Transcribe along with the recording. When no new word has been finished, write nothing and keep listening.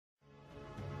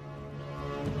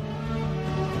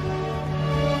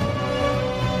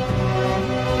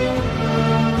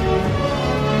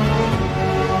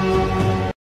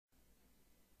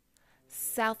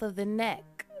south of the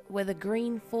neck, where the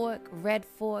Green Fork, Red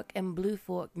Fork, and Blue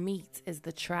Fork meet, is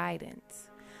the Trident,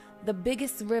 the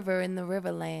biggest river in the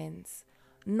Riverlands.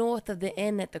 North of the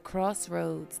inn at the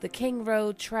crossroads, the King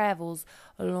Road travels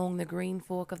along the Green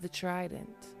Fork of the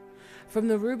Trident. From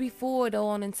the Ruby Ford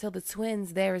on until the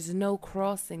Twins, there is no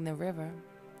crossing the river.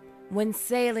 When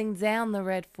sailing down the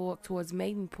Red Fork towards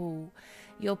Maidenpool,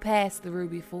 you'll pass the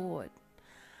Ruby Ford.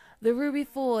 The Ruby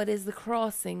Ford is the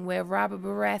crossing where Robert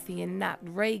Baratheon knocked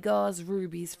Rhaegar's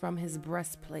rubies from his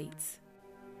breastplate.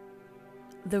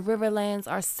 The Riverlands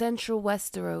are central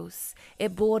Westeros.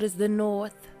 It borders the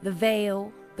north, the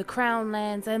Vale, the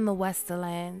Crownlands, and the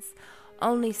Westerlands,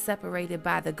 only separated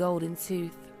by the Golden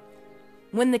Tooth.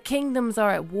 When the kingdoms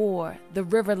are at war, the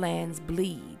Riverlands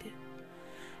bleed.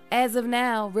 As of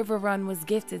now, Riverrun was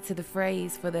gifted to the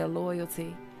Freys for their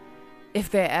loyalty,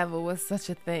 if there ever was such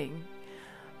a thing.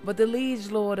 But the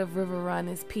liege lord of Riverrun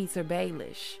is Peter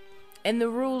Baelish, and the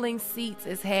ruling seat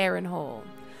is Harrenhal.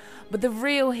 But the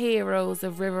real heroes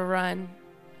of Riverrun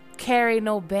carry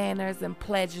no banners and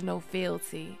pledge no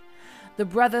fealty. The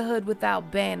Brotherhood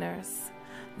without banners.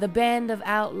 The band of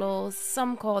outlaws,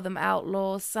 some call them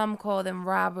outlaws, some call them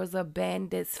robbers or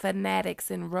bandits,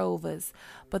 fanatics and rovers,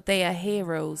 but they are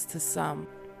heroes to some.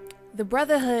 The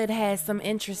Brotherhood has some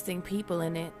interesting people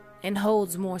in it and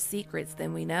holds more secrets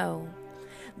than we know.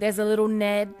 There's a little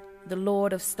Ned, the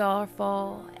Lord of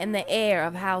Starfall, and the heir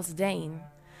of House Dane.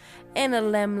 And a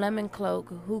Lem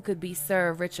Lemoncloak who could be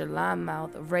Sir Richard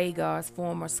Lonmouth, Rhaegar's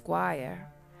former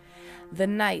squire. The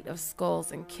Knight of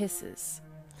Skulls and Kisses.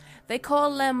 They call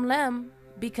Lem Lem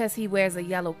because he wears a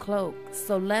yellow cloak,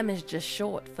 so Lem is just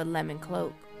short for Lemon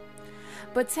Cloak.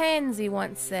 But Tansy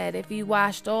once said if he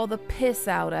washed all the piss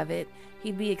out of it,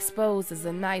 he'd be exposed as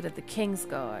a Knight of the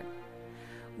Kingsguard.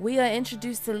 We are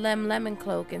introduced to Lem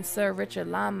Lemoncloak and Sir Richard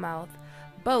Lonmouth,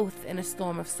 both in A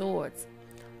Storm of Swords.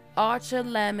 Archer,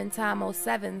 Lem, and Tom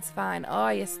O'Sevens find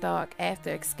Arya Stark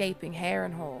after escaping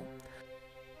Harrenhal.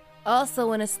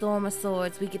 Also in A Storm of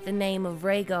Swords, we get the name of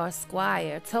Rhaegar's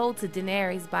squire, told to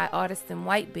Daenerys by Artiston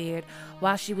Whitebeard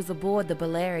while she was aboard the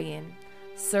Balerion,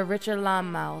 Sir Richard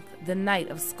Lonmouth, the Knight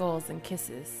of Skulls and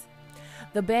Kisses.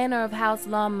 The banner of House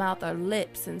Lonmouth are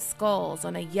lips and skulls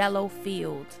on a yellow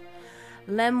field.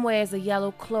 Lem wears a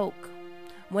yellow cloak.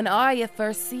 When Arya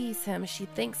first sees him, she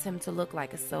thinks him to look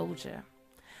like a soldier.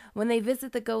 When they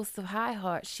visit the ghost of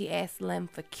Highheart, she asks Lem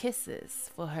for kisses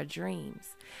for her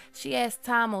dreams. She asks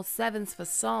Tom O'Sevens for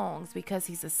songs because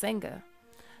he's a singer.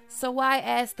 So why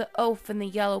ask the oaf in the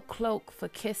yellow cloak for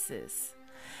kisses?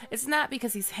 It's not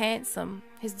because he's handsome.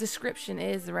 His description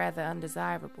is rather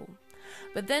undesirable.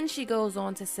 But then she goes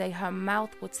on to say her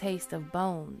mouth will taste of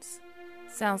bones.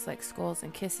 Sounds like skulls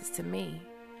and kisses to me.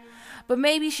 But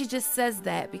maybe she just says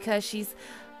that because she's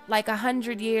like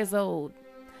 100 years old.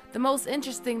 The most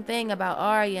interesting thing about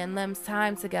Arya and Lem's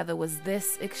time together was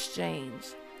this exchange.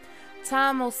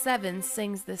 Tom O'Sevens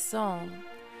sings this song.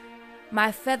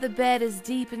 My feather bed is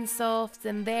deep and soft,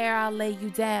 and there I'll lay you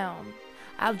down.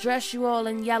 I'll dress you all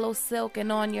in yellow silk,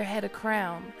 and on your head a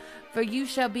crown. For you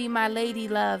shall be my lady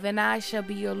love, and I shall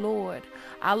be your lord.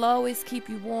 I'll always keep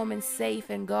you warm and safe,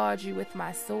 and guard you with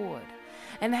my sword.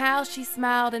 And how she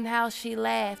smiled and how she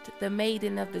laughed, the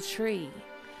maiden of the tree.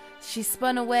 She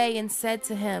spun away and said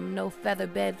to him, no feather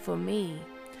bed for me.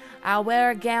 I'll wear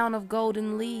a gown of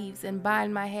golden leaves and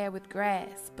bind my hair with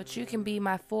grass, but you can be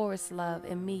my forest love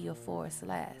and me your forest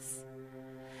lass.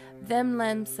 Then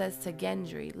Lem says to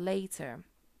Gendry later,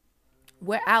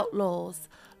 we're outlaws,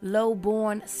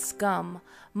 low-born scum,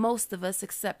 most of us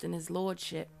except in his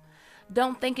lordship.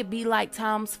 Don't think it be like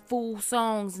Tom's fool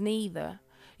songs neither.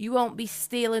 You won't be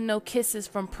stealing no kisses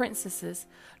from princesses,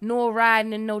 nor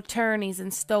riding in no tourneys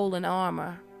in stolen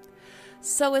armor.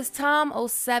 So is Tom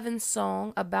O'Sevens'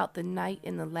 song about the knight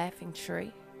in the laughing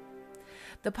tree?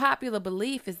 The popular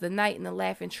belief is the knight in the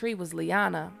laughing tree was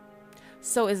Lyanna.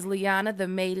 So is Lyanna the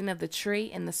maiden of the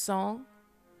tree in the song?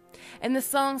 And the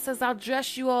song says, I'll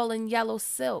dress you all in yellow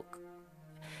silk.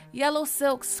 Yellow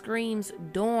silk screams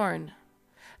Dorne.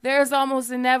 There is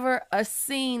almost never a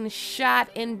scene shot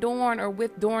in Dorne or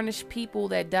with Dornish people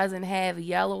that doesn't have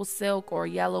yellow silk or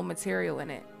yellow material in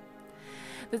it.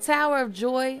 The Tower of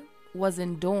Joy was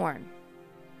in Dorne.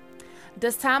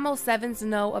 Does Tom O'Sevens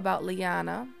know about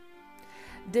Lyanna?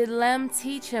 Did Lem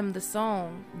teach him the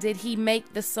song? Did he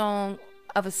make the song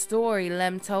of a story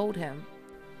Lem told him?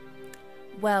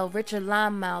 Well, Richard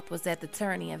Lonmouth was at the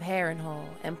tourney of Harrenhal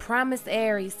and promised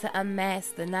Aerys to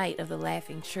unmask the Knight of the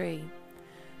Laughing Tree.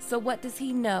 So what does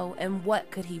he know and what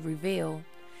could he reveal?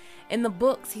 In the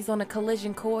books, he's on a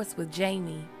collision course with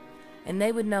Jaime, and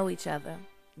they would know each other.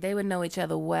 They would know each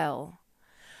other well.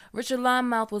 Richard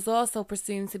Lonmouth was also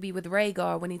presumed to be with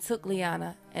Rhaegar when he took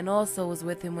Lyanna, and also was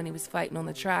with him when he was fighting on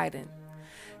the Trident.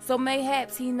 So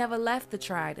mayhaps he never left the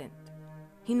Trident.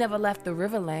 He never left the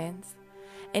Riverlands,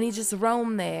 and he just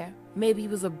roamed there. Maybe he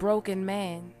was a broken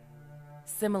man,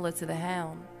 similar to the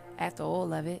Hound, after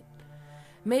all of it.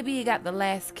 Maybe he got the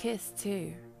last kiss,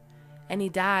 too, and he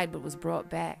died but was brought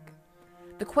back.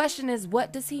 The question is,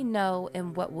 what does he know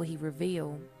and what will he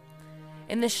reveal?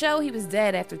 In the show, he was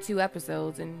dead after 2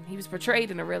 episodes, and he was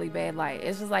portrayed in a really bad light.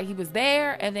 It's just like he was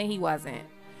there, and then he wasn't.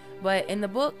 But in the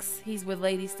books, he's with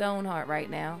Lady Stoneheart right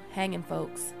now, hanging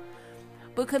folks.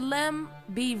 But could Lem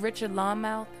be Richard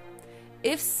Lonmouth?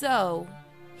 If so,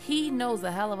 he knows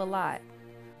a hell of a lot.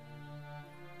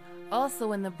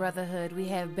 Also in the Brotherhood, we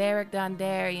have Beric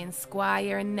Dondarrion's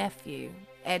squire and nephew,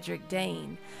 Edric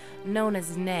Dayne, known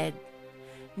as Ned.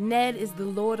 Ned is the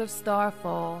Lord of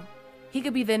Starfall. He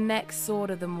could be the next Sword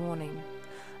of the Morning.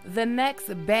 The next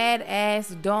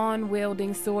badass,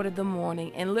 dawn-wielding Sword of the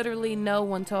Morning, and literally no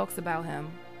one talks about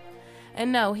him.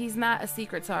 And no, he's not a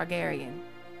secret Targaryen.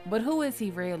 But who is he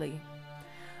really?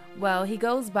 Well, he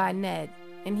goes by Ned,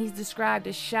 and he's described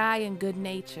as shy and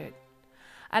good-natured.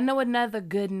 I know another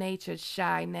good-natured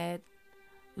shy Ned,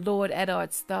 Lord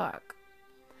Eddard Stark.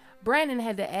 Brandon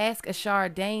had to ask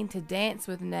Ashara Dayne to dance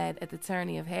with Ned at the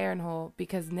tourney of Harrenhal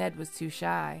because Ned was too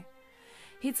shy.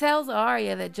 He tells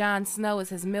Arya that Jon Snow is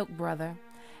his milk brother,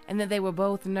 and that they were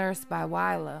both nursed by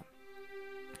Wylla.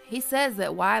 He says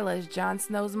that Wylla is Jon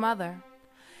Snow's mother.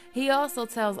 He also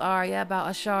tells Arya about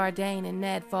Ashara Dayne and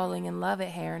Ned falling in love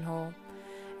at Harrenhal,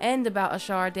 and about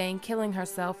Ashara Dayne killing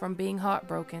herself from being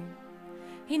heartbroken.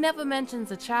 He never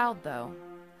mentions a child, though.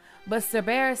 But Sir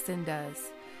Barristan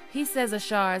does. He says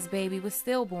Ashara's baby was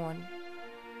stillborn.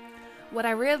 What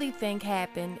I really think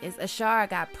happened is Ashara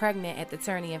got pregnant at the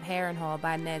tourney of Harrenhal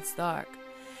by Ned Stark.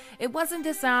 It wasn't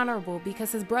dishonorable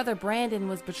because his brother Brandon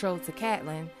was betrothed to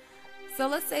Catelyn. So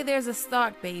let's say there's a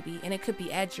Stark baby and it could be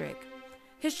Edric.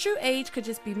 His true age could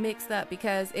just be mixed up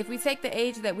because if we take the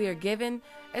age that we are given,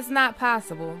 it's not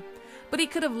possible. But he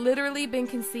could have literally been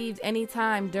conceived any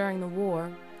time during the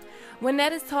war. When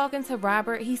Ned is talking to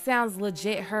Robert, he sounds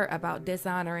legit hurt about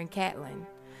dishonoring Catelyn.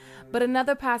 But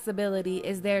another possibility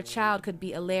is their child could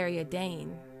be Illyria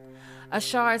Dayne,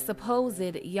 Ashara's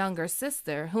supposed younger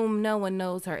sister, whom no one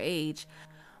knows her age,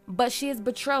 but she is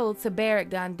betrothed to Beric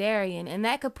Dondarrion, and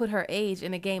that could put her age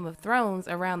in a Game of Thrones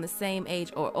around the same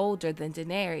age or older than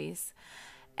Daenerys.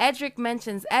 Edric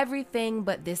mentions everything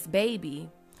but this baby,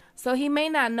 so he may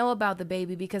not know about the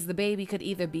baby because the baby could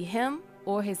either be him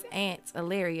or his aunt,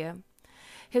 Illyria.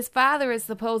 His father is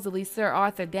supposedly Sir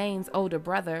Arthur Dayne's older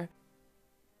brother.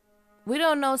 We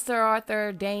don't know Sir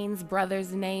Arthur Dayne's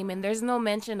brother's name, and there's no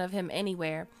mention of him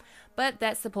anywhere, but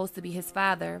that's supposed to be his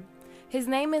father. His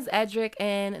name is Edric,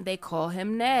 and they call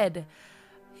him Ned.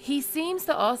 He seems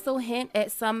to also hint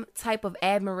at some type of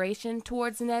admiration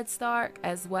towards Ned Stark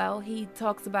as well. He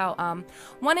talks about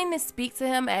wanting to speak to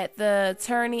him at the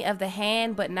tourney of the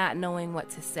hand, but not knowing what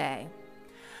to say.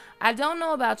 I don't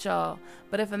know about y'all,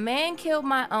 but if a man killed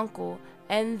my uncle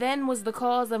and then was the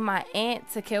cause of my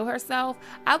aunt to kill herself,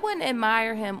 I wouldn't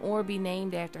admire him or be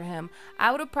named after him.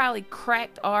 I would have probably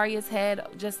cracked Arya's head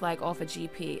just like off a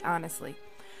GP, honestly.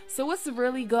 So what's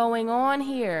really going on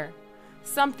here?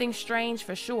 Something strange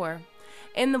for sure.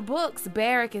 In the books,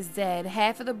 Beric is dead.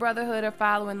 Half of the Brotherhood are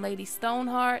following Lady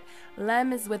Stoneheart.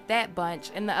 Lem is with that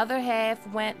bunch, and the other half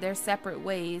went their separate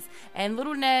ways. And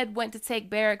little Ned went to take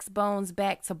Beric's bones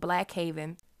back to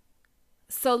Blackhaven.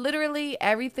 So literally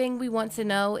everything we want to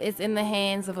know is in the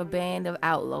hands of a band of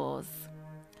outlaws.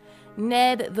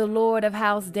 Ned, the Lord of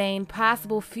House Dayne,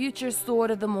 possible future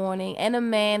Sword of the Morning, and a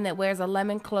man that wears a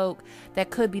lemon cloak that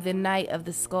could be the Knight of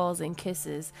the Skulls and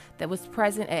Kisses that was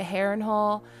present at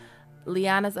Harrenhal,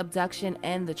 Lyanna's abduction,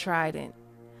 and the Trident.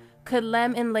 Could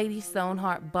Lem and Lady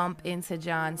Stoneheart bump into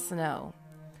Jon Snow?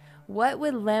 What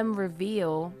would Lem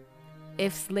reveal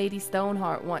if Lady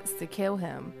Stoneheart wants to kill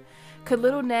him? Could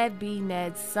little Ned be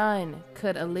Ned's son?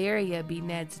 Could Illyria be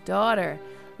Ned's daughter?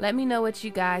 Let me know what you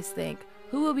guys think.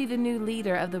 Who will be the new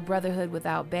leader of the Brotherhood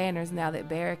without banners now that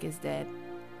Beric is dead?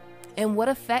 And what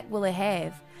effect will it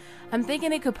have? I'm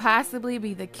thinking it could possibly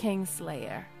be the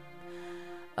Kingslayer.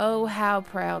 Oh, how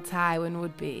proud Tywin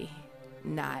would be.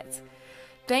 Not.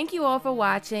 Thank you all for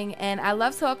watching, and I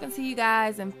love talking to you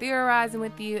guys and theorizing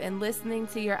with you and listening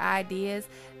to your ideas.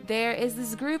 There is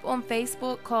this group on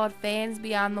Facebook called Fans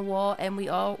Beyond the Wall, and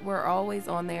we're always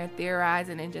on there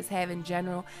theorizing and just having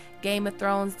general Game of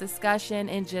Thrones discussion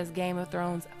and just Game of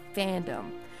Thrones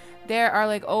fandom. There are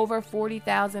like over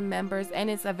 40,000 members, and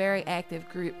it's a very active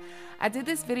group. I did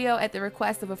this video at the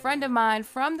request of a friend of mine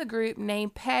from the group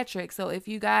named Patrick. So if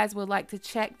you guys would like to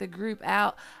check the group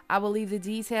out, I will leave the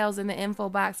details in the info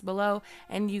box below,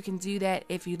 and you can do that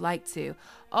if you'd like to.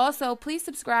 Also, please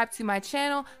subscribe to my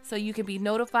channel so you can be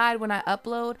notified when I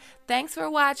upload. Thanks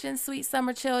for watching, sweet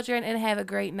summer children, and have a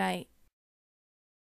great night.